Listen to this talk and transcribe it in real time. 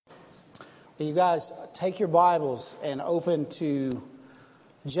You guys take your Bibles and open to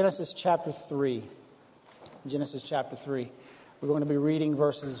Genesis chapter 3. Genesis chapter 3. We're going to be reading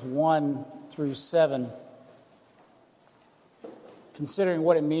verses 1 through 7, considering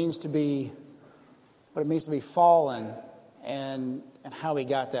what it means to be fallen and how we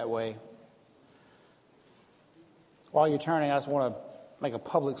got that way. While you're turning, I just want to make a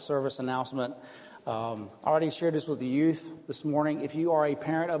public service announcement. I already shared this with the youth this morning. If you are a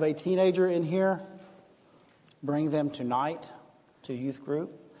parent of a teenager in here, bring them tonight to youth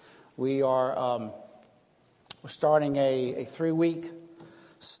group. We're starting a 3-week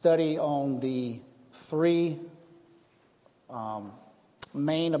study on the 3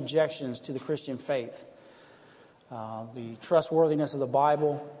 main objections to the Christian faith. The trustworthiness of the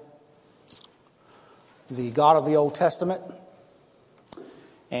Bible, the God of the Old Testament,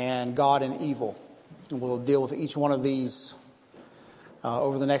 and God and evil. And we'll deal with each one of these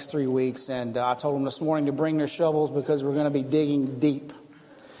over the next 3 weeks. And I told them this morning to bring their shovels because we're going to be digging deep.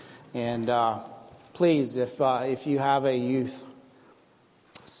 And please, if you have a youth,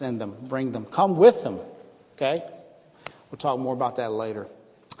 send them, bring them, come with them. Okay? We'll talk more about that later.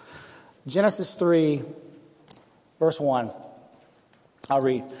 Genesis 3, verse 1. I'll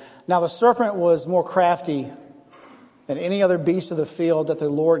read. Now the serpent was more crafty than any other beast of the field that the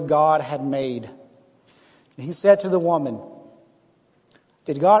Lord God had made. And he said to the woman,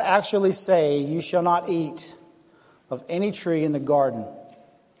 "Did God actually say, 'You shall not eat of any tree in the garden'?"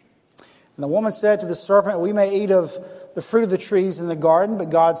 And the woman said to the serpent, "We may eat of the fruit of the trees in the garden, but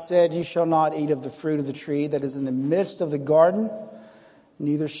God said, 'You shall not eat of the fruit of the tree that is in the midst of the garden,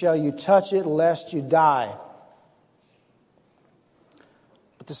 neither shall you touch it, lest you die.'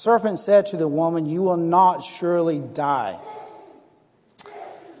 But the serpent said to the woman, 'You will not surely die.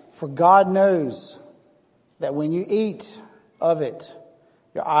 For God knows that when you eat of it,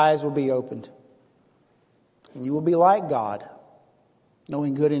 your eyes will be opened, and you will be like God,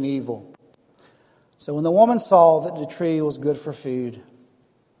 knowing good and evil.' So when the woman saw that the tree was good for food,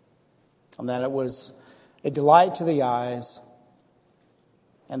 and that it was a delight to the eyes,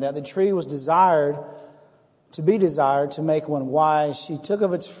 and that the tree was desired to make one wise, she took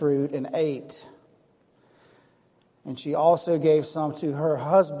of its fruit and ate. And she also gave some to her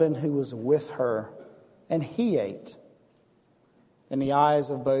husband who was with her, and he ate. And the eyes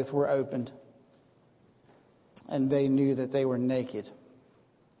of both were opened, and they knew that they were naked.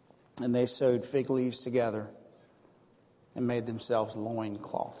 And they sewed fig leaves together and made themselves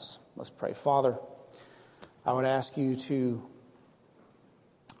loincloths." Let's pray. Father, I would ask you to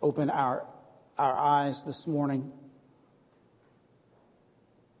open our eyes this morning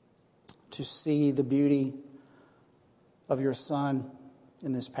to see the beauty of your Son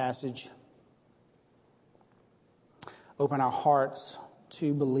in this passage. Open our hearts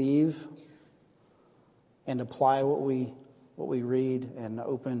to believe and apply what we read, and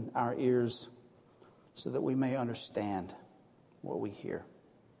open our ears so that we may understand what we hear.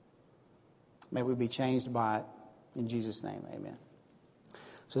 May we be changed by it. In Jesus' name, amen.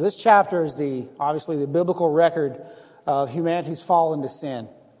 So this chapter is obviously the biblical record of humanity's fall into sin.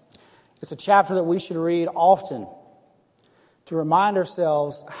 It's a chapter that we should read often to remind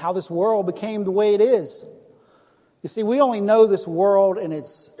ourselves how this world became the way it is. You see, we only know this world in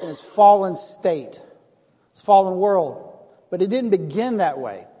its fallen state, its fallen world, but it didn't begin that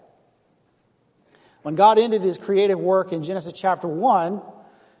way. When God ended his creative work in Genesis chapter 1,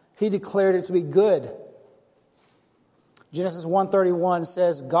 he declared it to be good. Genesis 1:31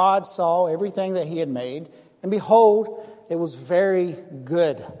 says, "God saw everything that he had made, and behold, it was very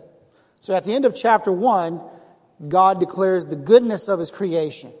good." So at the end of chapter 1, God declares the goodness of his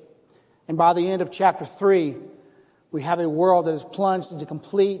creation. And by the end of chapter 3, we have a world that is plunged into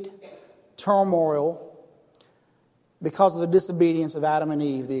complete turmoil because of the disobedience of Adam and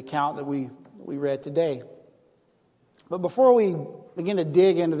Eve, the account that we read today. But before we begin to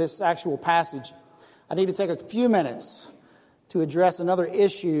dig into this actual passage, I need to take a few minutes to address another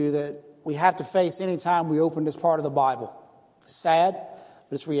issue that we have to face anytime we open this part of the Bible. It's sad,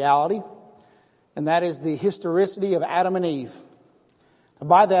 but it's reality. And that is the historicity of Adam and Eve. And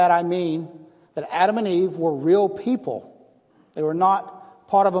by that I mean that Adam and Eve were real people. They were not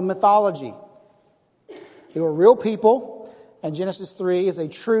part of a mythology. They were real people, and Genesis 3 is a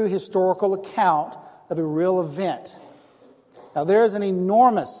true historical account of a real event. Now there is an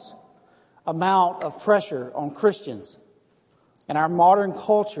enormous amount of pressure on Christians in our modern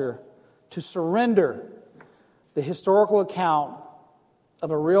culture to surrender the historical account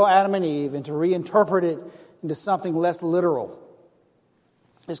of a real Adam and Eve and to reinterpret it into something less literal.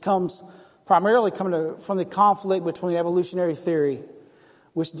 This comes primarily from the conflict between evolutionary theory,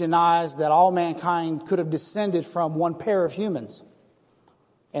 which denies that all mankind could have descended from one pair of humans.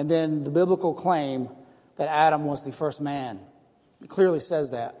 And then the biblical claim that Adam was the first man. It clearly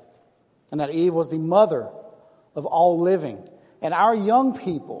says that. And that Eve was the mother of all living. And our young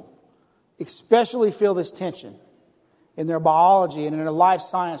people especially feel this tension in their biology and in their life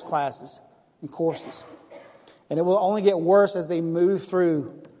science classes and courses. And it will only get worse as they move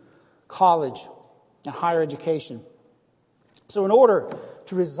through college and higher education. So in order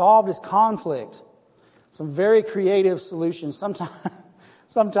to resolve this conflict, some very creative solutions,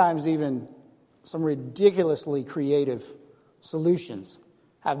 sometimes even some ridiculously creative solutions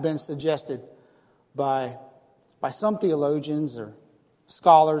have been suggested by some theologians or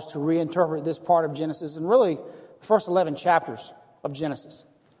scholars to reinterpret this part of Genesis and really the first 11 chapters of Genesis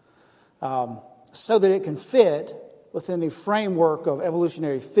so that it can fit within the framework of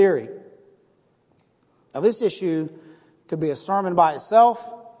evolutionary theory. Now, this issue could be a sermon by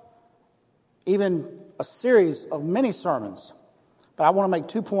itself, even a series of many sermons. But I want to make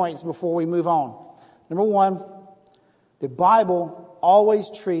 2 points before we move on. Number one, the Bible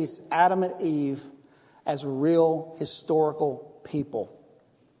always treats Adam and Eve as real historical people.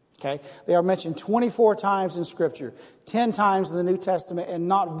 Okay? They are mentioned 24 times in Scripture, 10 times in the New Testament, and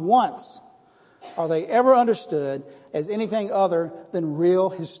not once are they ever understood as anything other than real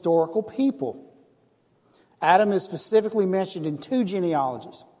historical people. Adam is specifically mentioned in 2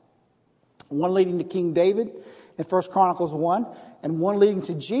 genealogies, one leading to King David in 1 Chronicles 1, and one leading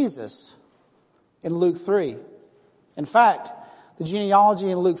to Jesus in Luke 3. In fact, the genealogy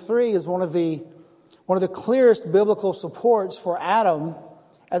in Luke 3 is one of the clearest biblical supports for Adam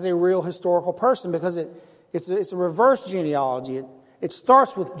as a real historical person, because it's a reverse genealogy. It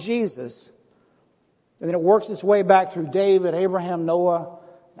starts with Jesus, and then it works its way back through David, Abraham, Noah,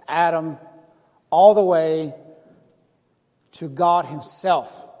 Adam, all the way to God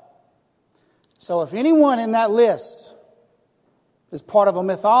himself. So if anyone in that list is part of a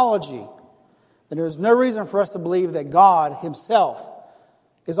mythology, then there is no reason for us to believe that God himself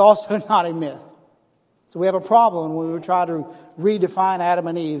is also not a myth. So we have a problem when we try to redefine Adam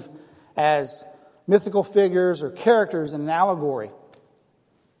and Eve as mythical figures or characters in an allegory,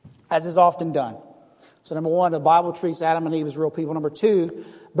 as is often done. So number one, the Bible treats Adam and Eve as real people. Number two,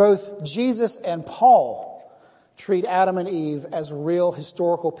 both Jesus and Paul treat Adam and Eve as real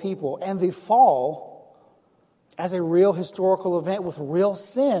historical people, and the fall as a real historical event with real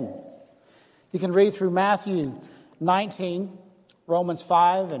sin. You can read through Matthew 19, Romans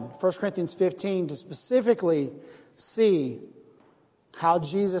 5, and 1 Corinthians 15 to specifically see how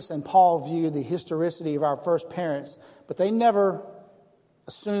Jesus and Paul viewed the historicity of our first parents, but they never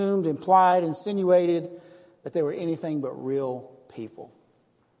assumed, implied, insinuated that they were anything but real people.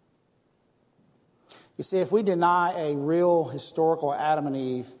 You see, if we deny a real historical Adam and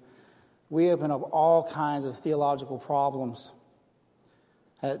Eve, we open up all kinds of theological problems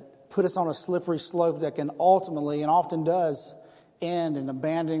that put us on a slippery slope that can ultimately, and often does, end in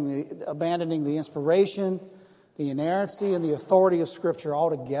abandoning the inspiration, the inerrancy, and the authority of Scripture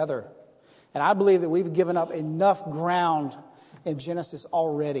altogether. And I believe that we've given up enough ground in Genesis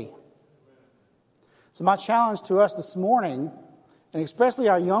already. So my challenge to us this morning, and especially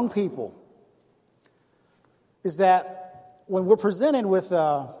our young people, is that when we're presented with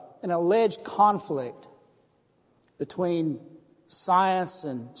an alleged conflict between science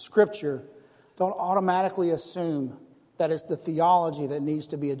and Scripture, don't automatically assume that it's the theology that needs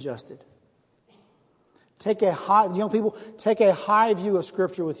to be adjusted. Young people, take a high view of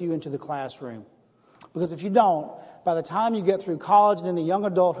Scripture with you into the classroom. Because if you don't, by the time you get through college and into young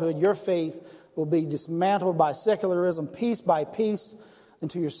adulthood, your faith will be dismantled by secularism piece by piece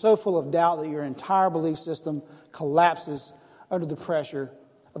until you're so full of doubt that your entire belief system collapses under the pressure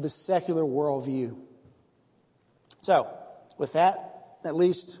of the secular worldview. So, with that at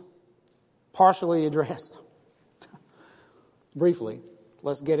least partially addressed, briefly,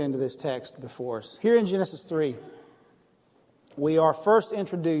 let's get into this text before us. Here in Genesis 3, we are first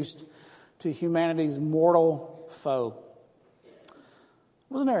introduced to humanity's mortal foe.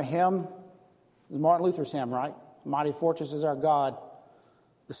 Wasn't there a hymn? It was Martin Luther's hymn, right? Mighty fortress is our God,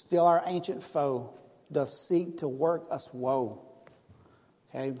 but still our ancient foe doth seek to work us woe.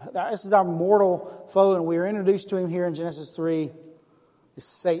 Okay, this is our mortal foe, and we are introduced to him here in Genesis 3. Is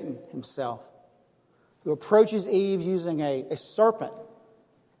Satan himself, who approaches Eve using a serpent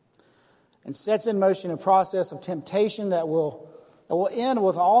and sets in motion a process of temptation that will end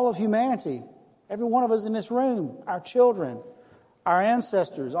with all of humanity. Every one of us in this room, our children, our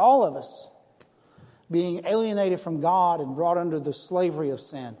ancestors, all of us being alienated from God and brought under the slavery of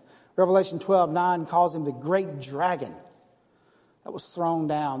sin. Revelation 12:9 calls him the great dragon, that was thrown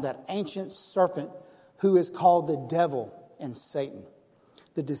down, that ancient serpent who is called the devil and Satan,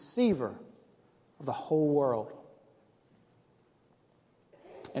 the deceiver of the whole world.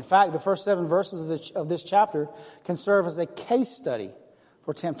 In fact, the first 7 verses of this chapter can serve as a case study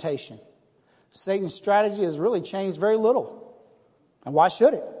for temptation. Satan's strategy has really changed very little. And why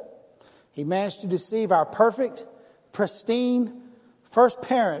should it? He managed to deceive our perfect, pristine first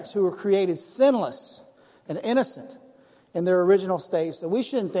parents who were created sinless and innocent in their original state. So we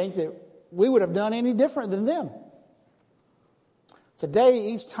shouldn't think that we would have done any different than them. Today,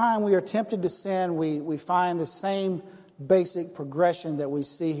 each time we are tempted to sin, we find the same basic progression that we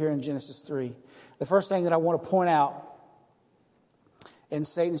see here in Genesis 3. The first thing that I want to point out in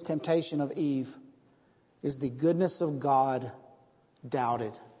Satan's temptation of Eve is the goodness of God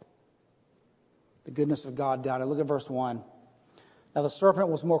doubted. The goodness of God doubted. Look at verse 1. Now the serpent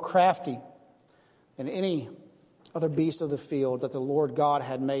was more crafty than any other beast of the field that the Lord God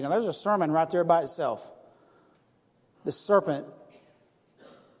had made. Now there's a sermon right there by itself. The serpent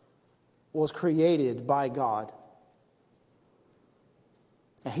was created by God.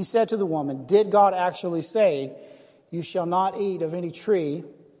 And he said to the woman, did God actually say, you shall not eat of any tree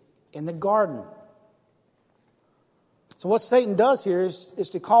in the garden? So what Satan does here is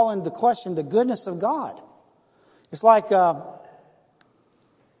to call into question the goodness of God. It's like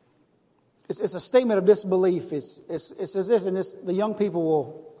it's a statement of disbelief. It's as if, and the young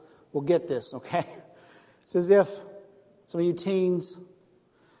people will get this, okay? It's as if some of you teens,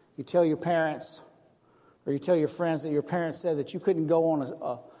 you tell your parents or you tell your friends that your parents said that you couldn't go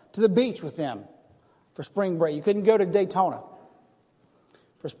on to the beach with them for spring break. You couldn't go to Daytona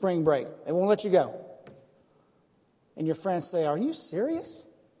for spring break. They won't let you go. And your friends say, are you serious?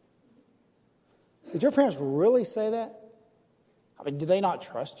 Did your parents really say that? I mean, do they not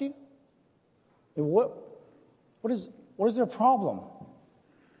trust you? I mean, what is their problem?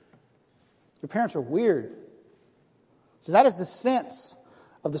 Your parents are weird. So that is the sense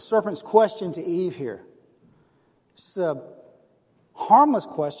of the serpent's question to Eve here. It's a harmless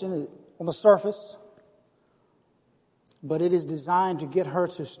question on the surface, but it is designed to get her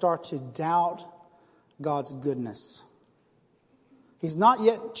to start to doubt God's goodness. He's not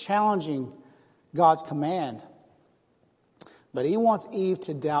yet challenging God's command, but he wants Eve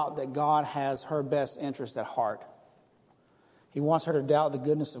to doubt that God has her best interest at heart. He wants her to doubt the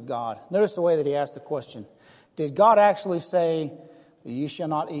goodness of God. Notice the way that he asked the question. Did God actually say, you shall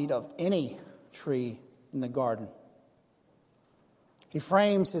not eat of any tree in the garden? He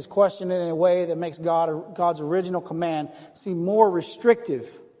frames his question in a way that makes God's original command seem more restrictive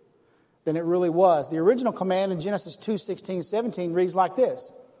than it really was. The original command in Genesis 2:16-17 reads like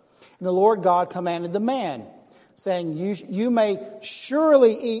this. And the Lord God commanded the man, saying, you may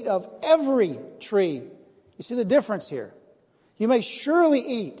surely eat of every tree. You see the difference here. You may surely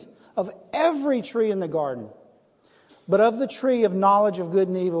eat of every tree in the garden. But of the tree of knowledge of good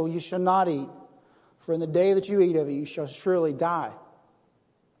and evil you shall not eat. For in the day that you eat of it, you shall surely die.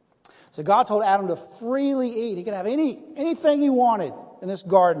 So God told Adam to freely eat. He could have anything he wanted in this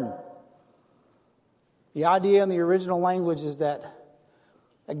garden. The idea in the original language is that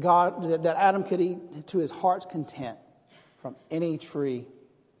Adam could eat to his heart's content from any tree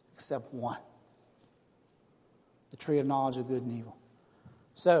except one. The tree of knowledge of good and evil.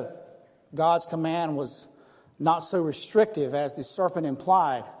 So, God's command was not so restrictive as the serpent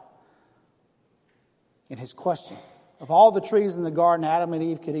implied in his question. Of all the trees in the garden, Adam and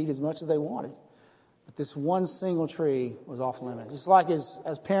Eve could eat as much as they wanted. But this one single tree was off limits. It's like as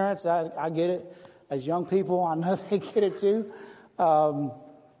parents, I get it. As young people, I know they get it too. You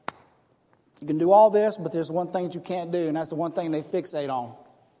can do all this, but there's one thing that you can't do, and that's the one thing they fixate on.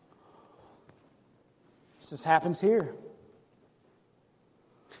 This happens here.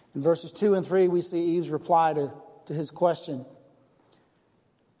 In verses 2 and 3, we see Eve's reply to his question.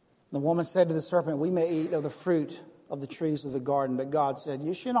 The woman said to the serpent, we may eat of the fruit of the trees of the garden. But God said,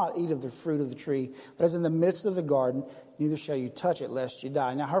 you shall not eat of the fruit of the tree that is in the midst of the garden, neither shall you touch it, lest you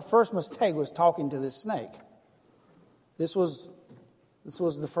die. Now, her first mistake was talking to this snake. This was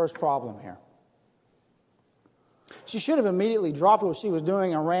the first problem here. She should have immediately dropped what she was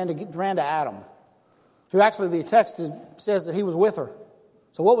doing and ran to Adam, who actually the text says that he was with her.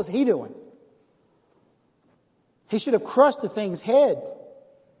 So what was he doing? He should have crushed the thing's head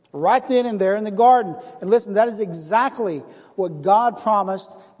right then and there in the garden. And listen, that is exactly what God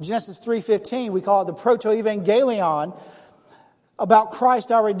promised. Genesis 3:15, we call it the proto-evangelion, about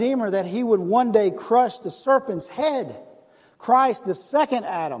Christ our Redeemer, that he would one day crush the serpent's head. Christ, the second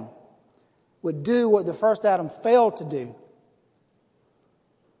Adam, would do what the first Adam failed to do.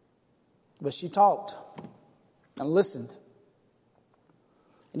 But she talked and listened.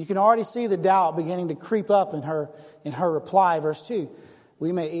 And you can already see the doubt beginning to creep up in her reply, verse 2.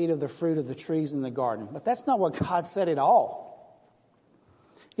 We may eat of the fruit of the trees in the garden. But that's not what God said at all.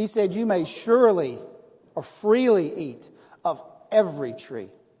 He said, you may surely or freely eat of every tree.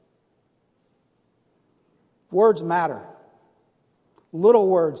 Words matter. Little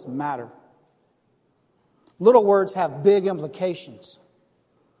words matter. Little words have big implications.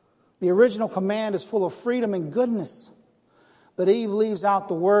 The original command is full of freedom and goodness. But Eve leaves out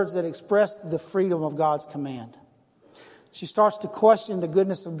the words that express the freedom of God's command. She starts to question the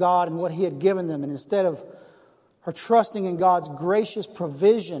goodness of God and what He had given them. And instead of her trusting in God's gracious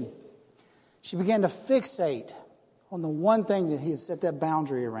provision, she began to fixate on the one thing that He had set that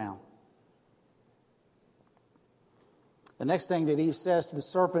boundary around. The next thing that Eve says to the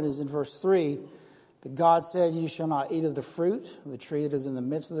serpent is in verse 3. But God said, you shall not eat of the fruit of the tree that is in the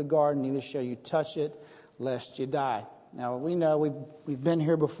midst of the garden, neither shall you touch it, lest you die. Now, we know we've been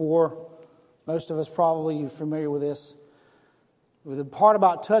here before. Most of us probably are familiar with this. The part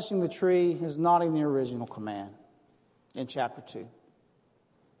about touching the tree is not in the original command in chapter 2.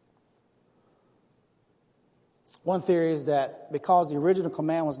 One theory is that because the original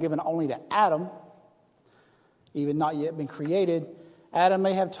command was given only to Adam, Eve had not yet been created, Adam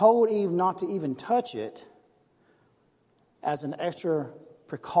may have told Eve not to even touch it as an extra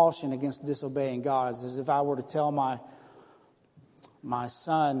precaution against disobeying God. As if I were to tell my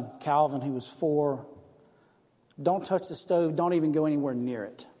son, Calvin, who was 4, don't touch the stove, don't even go anywhere near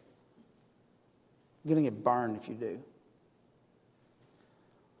it. You're going to get burned if you do.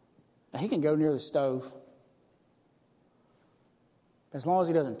 Now, he can go near the stove. As long as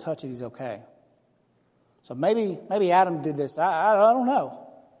he doesn't touch it, he's okay. So maybe Adam did this. I don't know.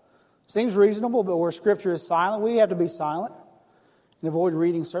 Seems reasonable, but where Scripture is silent, we have to be silent and avoid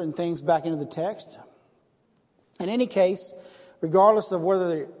reading certain things back into the text. In any case, regardless of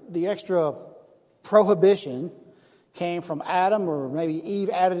whether the extra prohibition came from Adam or maybe Eve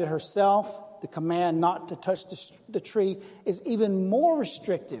added it herself, the command not to touch the tree is even more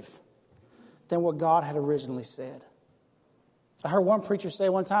restrictive than what God had originally said. I heard one preacher say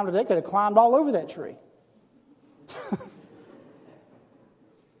one time that they could have climbed all over that tree.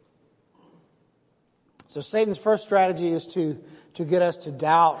 So Satan's first strategy is to get us to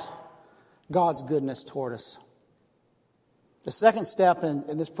doubt God's goodness toward us. The second step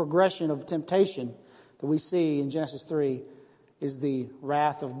in this progression of temptation that we see in Genesis 3 is the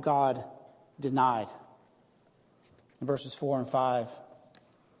wrath of God denied. In verses 4 and 5.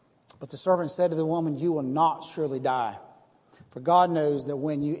 But the serpent said to the woman, you will not surely die. For God knows that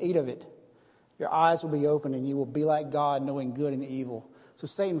when you eat of it, your eyes will be opened and you will be like God, knowing good and evil. So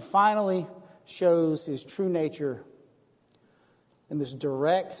Satan finally shows his true nature in this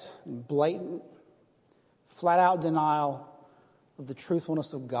direct, blatant, flat-out denial of the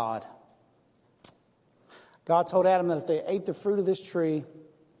truthfulness of God. God told Adam that if they ate the fruit of this tree,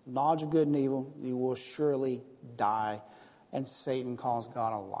 knowledge of good and evil, you will surely die. And Satan calls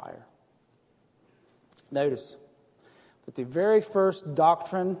God a liar. Notice that the very first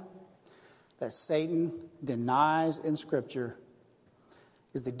doctrine that Satan denies in Scripture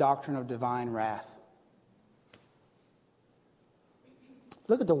is the doctrine of divine wrath.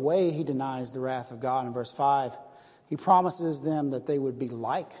 Look at the way he denies the wrath of God in verse 5. He promises them that they would be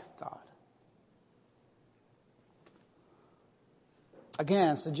like God.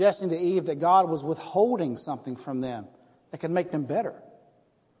 Again, suggesting to Eve that God was withholding something from them that could make them better.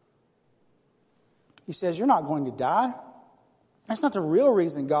 He says, you're not going to die. That's not the real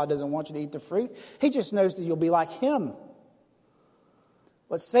reason God doesn't want you to eat the fruit. He just knows that you'll be like Him.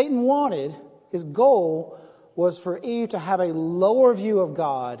 What Satan wanted, his goal, was for Eve to have a lower view of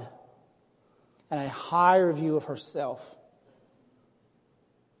God and a higher view of herself.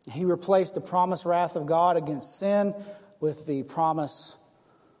 He replaced the promised wrath of God against sin with the promise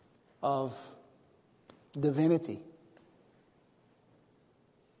of divinity.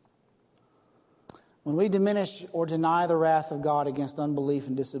 When we diminish or deny the wrath of God against unbelief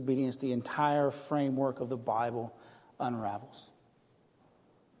and disobedience, the entire framework of the Bible unravels.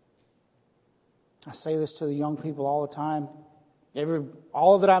 I say this to the young people all the time.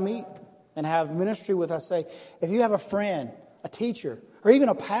 All that I meet and have ministry with, I say, if you have a friend, a teacher, or even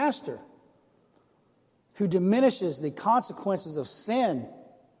a pastor who diminishes the consequences of sin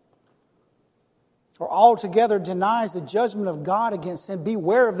or altogether denies the judgment of God against sin,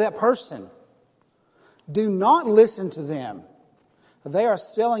 beware of that person. Do not listen to them. They are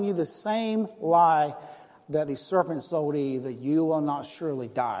selling you the same lie that the serpent sold Eve, that you will not surely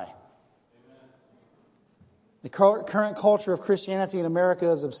die. Amen. The current culture of Christianity in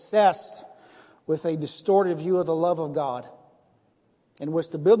America is obsessed with a distorted view of the love of God. in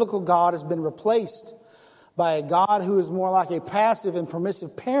which the biblical God has been replaced by a God who is more like a passive and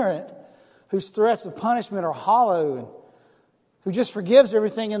permissive parent whose threats of punishment are hollow and who just forgives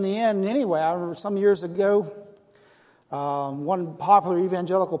everything in the end anyway. I remember some years ago, one popular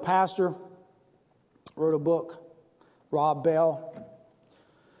evangelical pastor wrote a book, Rob Bell,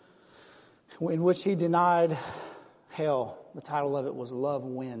 in which he denied hell. The title of it was Love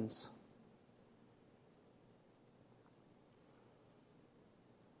Wins.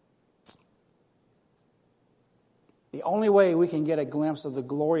 The only way we can get a glimpse of the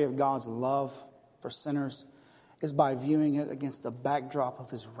glory of God's love for sinners is by viewing it against the backdrop of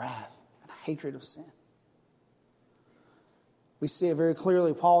His wrath and hatred of sin. We see it very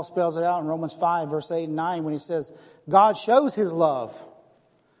clearly. Paul spells it out in Romans 5, verse 8 and 9, when he says, God shows His love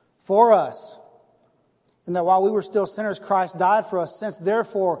for us, and that while we were still sinners, Christ died for us. Since,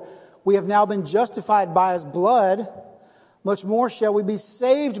 therefore, we have now been justified by His blood, much more shall we be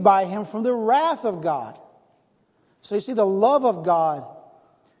saved by Him from the wrath of God. So you see, the love of God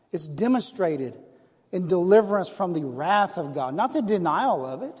is demonstrated in deliverance from the wrath of God, not the denial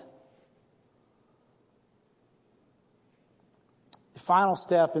of it. The final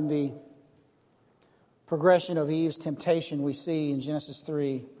step in the progression of Eve's temptation we see in Genesis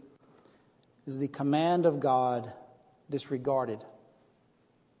 3 is the command of God disregarded.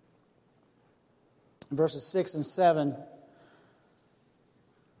 In verses 6 and 7,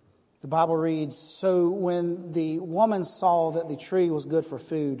 the Bible reads, So when the woman saw that the tree was good for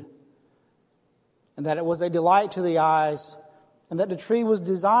food, and that it was a delight to the eyes, and that the tree was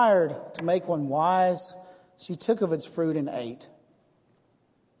desired to make one wise, she took of its fruit and ate.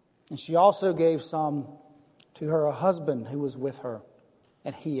 And she also gave some to her husband who was with her,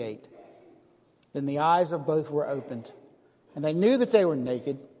 and he ate. Then the eyes of both were opened, and they knew that they were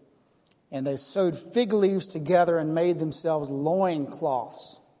naked, and they sewed fig leaves together and made themselves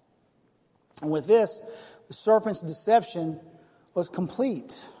loincloths. And with this, the serpent's deception was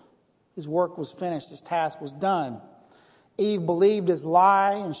complete. His work was finished. His task was done. Eve believed his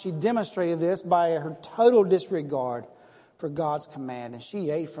lie, and she demonstrated this by her total disregard for God's command. And she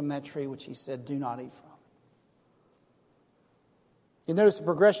ate from that tree which He said, do not eat from. You notice the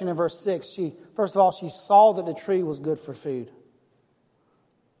progression in verse 6. First of all, she saw that the tree was good for food,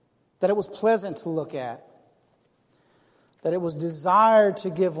 that it was pleasant to look at, that it was desired to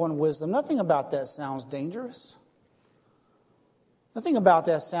give one wisdom. Nothing about that sounds dangerous. Nothing about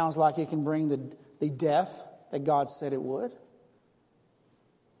that sounds like it can bring the death that God said it would.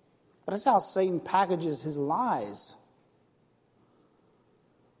 But that's how Satan packages his lies.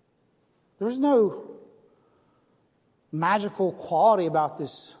 There's no magical quality about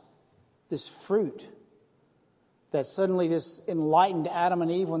this fruit that suddenly just enlightened Adam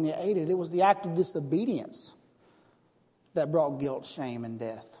and Eve when they ate it. It was the act of disobedience that brought guilt, shame, and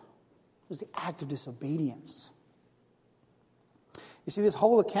death. It was the act of disobedience. You see, this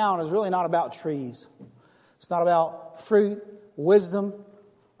whole account is really not about trees. It's not about fruit, wisdom,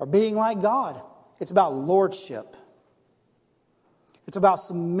 or being like God. It's about lordship. It's about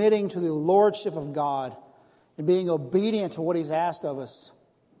submitting to the lordship of God and being obedient to what He's asked of us.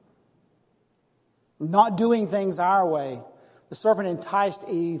 Not doing things our way. The serpent enticed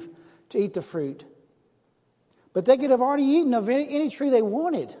Eve to eat the fruit. But they could have already eaten of any tree they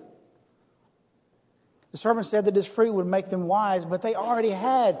wanted. The serpent said that this fruit would make them wise, but they already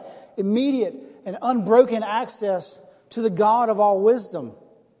had immediate and unbroken access to the God of all wisdom.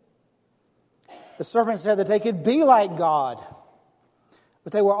 The serpent said that they could be like God,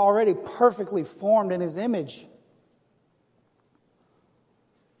 but they were already perfectly formed in His image.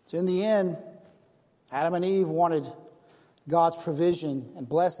 So in the end, Adam and Eve wanted God's provision and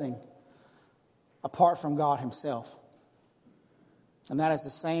blessing apart from God Himself. And that is the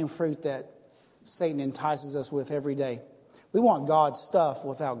same fruit that Satan entices us with every day. We want God's stuff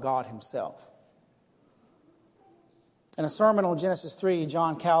without God Himself. In a sermon on Genesis 3,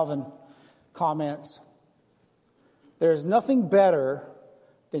 John Calvin comments, there is nothing better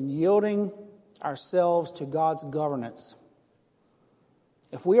than yielding ourselves to God's governance.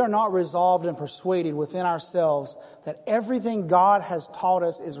 If we are not resolved and persuaded within ourselves that everything God has taught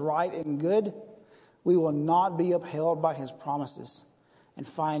us is right and good, we will not be upheld by His promises and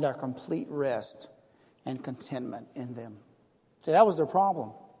find our complete rest and contentment in them. See, that was their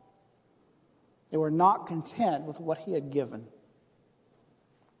problem. They were not content with what He had given.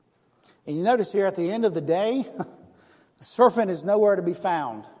 And you notice here at the end of the day, the serpent is nowhere to be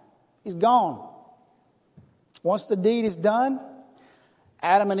found. He's gone. Once the deed is done,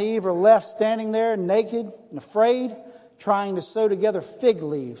 Adam and Eve are left standing there naked and afraid, trying to sew together fig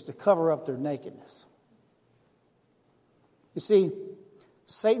leaves to cover up their nakedness. You see,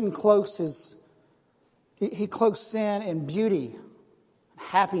 Satan cloaks he cloaks sin in beauty,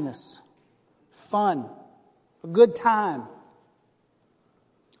 happiness, fun, a good time.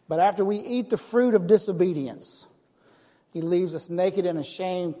 But after we eat the fruit of disobedience, he leaves us naked and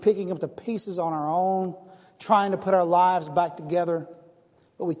ashamed, picking up the pieces on our own, trying to put our lives back together,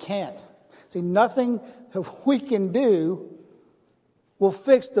 but we can't. See, nothing that we can do will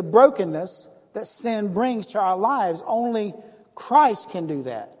fix the brokenness that sin brings to our lives. Only Christ can do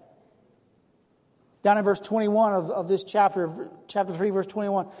that. Down in verse 21 of this chapter 3, verse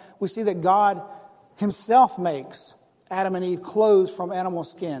 21, we see that God himself makes Adam and Eve clothes from animal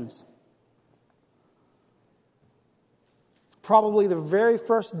skins. Probably the very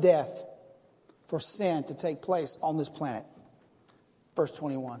first death for sin to take place on this planet. Verse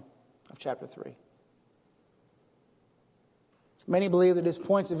 21 of chapter 3. Many believe that this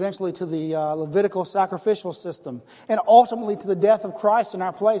points eventually to the Levitical sacrificial system and ultimately to the death of Christ in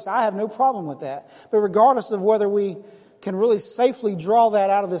our place. I have no problem with that. But regardless of whether we can really safely draw that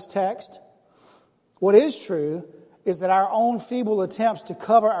out of this text, what is true is that our own feeble attempts to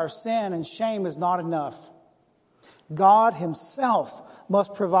cover our sin and shame is not enough. God himself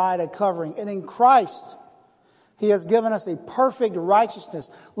must provide a covering. And in Christ, he has given us a perfect righteousness.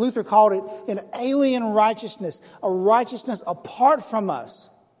 Luther called it an alien righteousness, a righteousness apart from us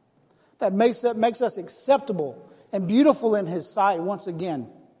that makes us acceptable and beautiful in his sight once again.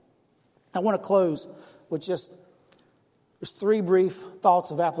 I want to close with just 3 brief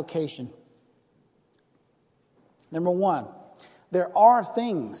thoughts of application. Number 1, there are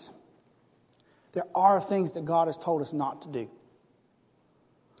things that God has told us not to do.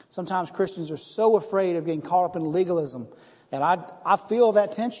 Sometimes Christians are so afraid of getting caught up in legalism. And I feel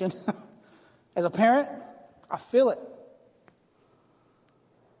that tension. As a parent, I feel it.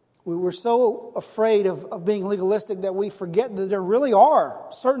 We're so afraid of being legalistic that we forget that there really are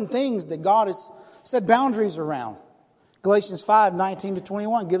certain things that God has set boundaries around. Galatians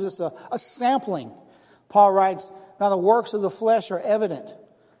 5:19-21 gives us a sampling. Paul writes, "Now the works of the flesh are evident: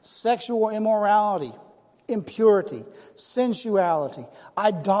 sexual immorality, impurity, sensuality,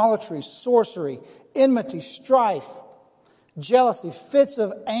 idolatry, sorcery, enmity, strife, jealousy, fits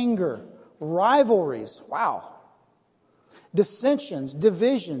of anger, rivalries," wow, dissensions,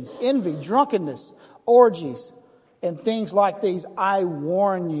 divisions, envy, drunkenness, orgies, and things like these. I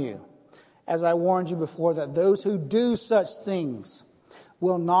warn you, as I warned you before, that those who do such things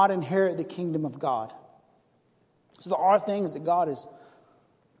will not inherit the kingdom of God. So there are things that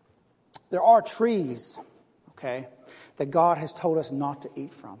there are trees, okay, that God has told us not to eat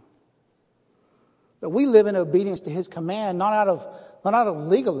from. But we live in obedience to his command, not out of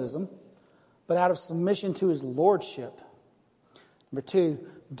legalism, but out of submission to his lordship. Number 2,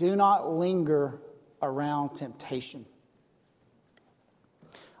 do not linger around temptation.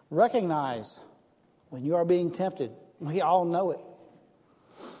 Recognize when you are being tempted. We all know it.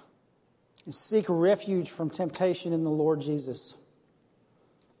 And seek refuge from temptation in the Lord Jesus.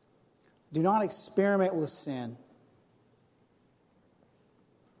 Do not experiment with sin.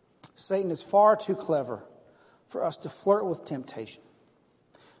 Satan is far too clever for us to flirt with temptation.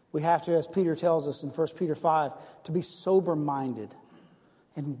 We have to, as Peter tells us in 1 Peter 5, to be sober-minded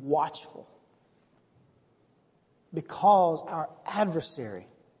and watchful. Because our adversary,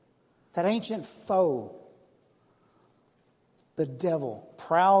 that ancient foe, the devil,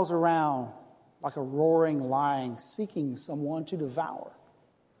 prowls around like a roaring lion, seeking someone to devour.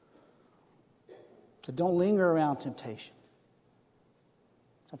 So don't linger around temptation.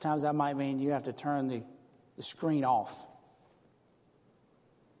 Sometimes that might mean you have to turn the screen off.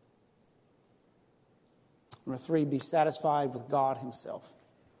 Number 3, be satisfied with God himself.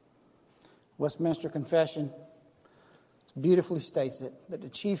 Westminster Confession beautifully states it, that the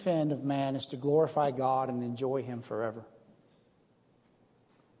chief end of man is to glorify God and enjoy him forever.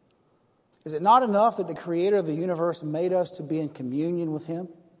 Is it not enough that the creator of the universe made us to be in communion with him?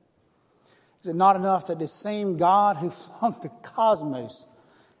 Is it not enough that the same God who flung the cosmos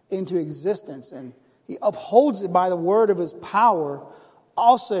into existence and he upholds it by the word of his power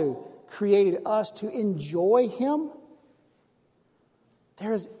also created us to enjoy him?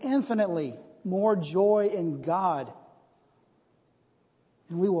 There is infinitely more joy in God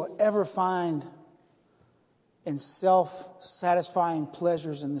than we will ever find in self-satisfying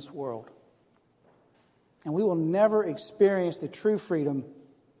pleasures in this world. And we will never experience the true freedom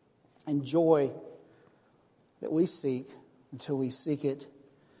and joy that we seek until we seek it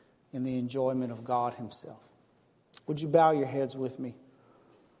in the enjoyment of God himself. Would you bow your heads with me?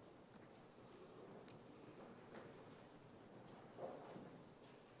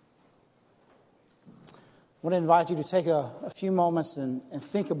 want to invite you to take a few moments and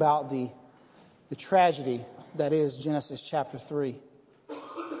think about the tragedy that is Genesis chapter 3.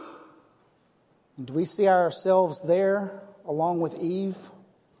 And do we see ourselves there along with Eve,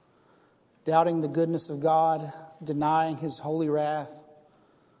 doubting the goodness of God, denying His holy wrath,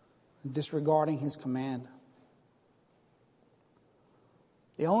 and disregarding His command?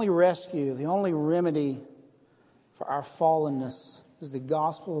 The only rescue, the only remedy for our fallenness is the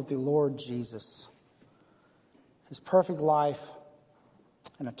gospel of the Lord Jesus. His perfect life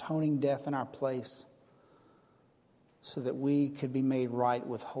and atoning death in our place so that we could be made right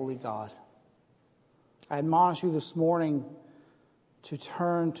with holy God. I admonish you this morning to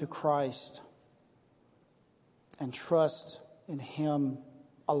turn to Christ and trust in Him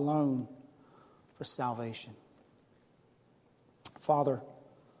alone for salvation. Father,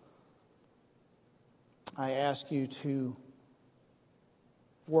 I ask you to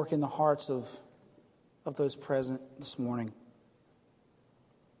work in the hearts of those present this morning.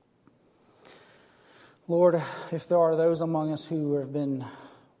 Lord, if there are those among us who have been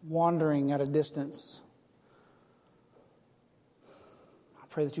wandering at a distance, I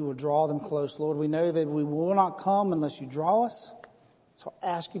pray that you will draw them close. Lord, we know that we will not come unless you draw us, so I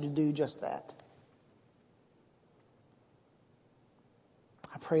ask you to do just that.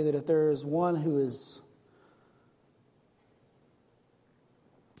 I pray that if there is one who is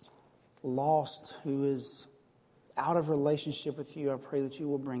lost, who is out of relationship with you, I pray that you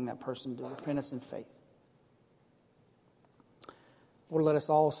will bring that person to repentance and faith. Lord, let us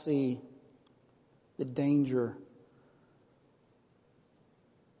all see the danger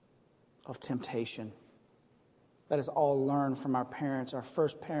of temptation. Let us all learn from our parents, our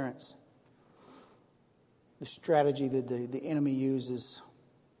first parents, the strategy that the enemy uses,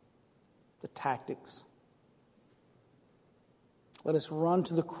 the tactics. Let us run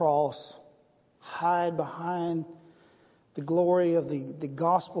to the cross, hide behind the glory of the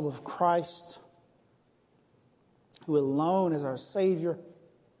gospel of Christ, who alone is our Savior.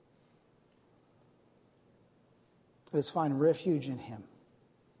 Let us find refuge in Him.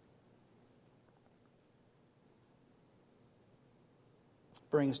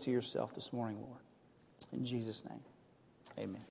 Bring us to yourself this morning, Lord. In Jesus' name, amen.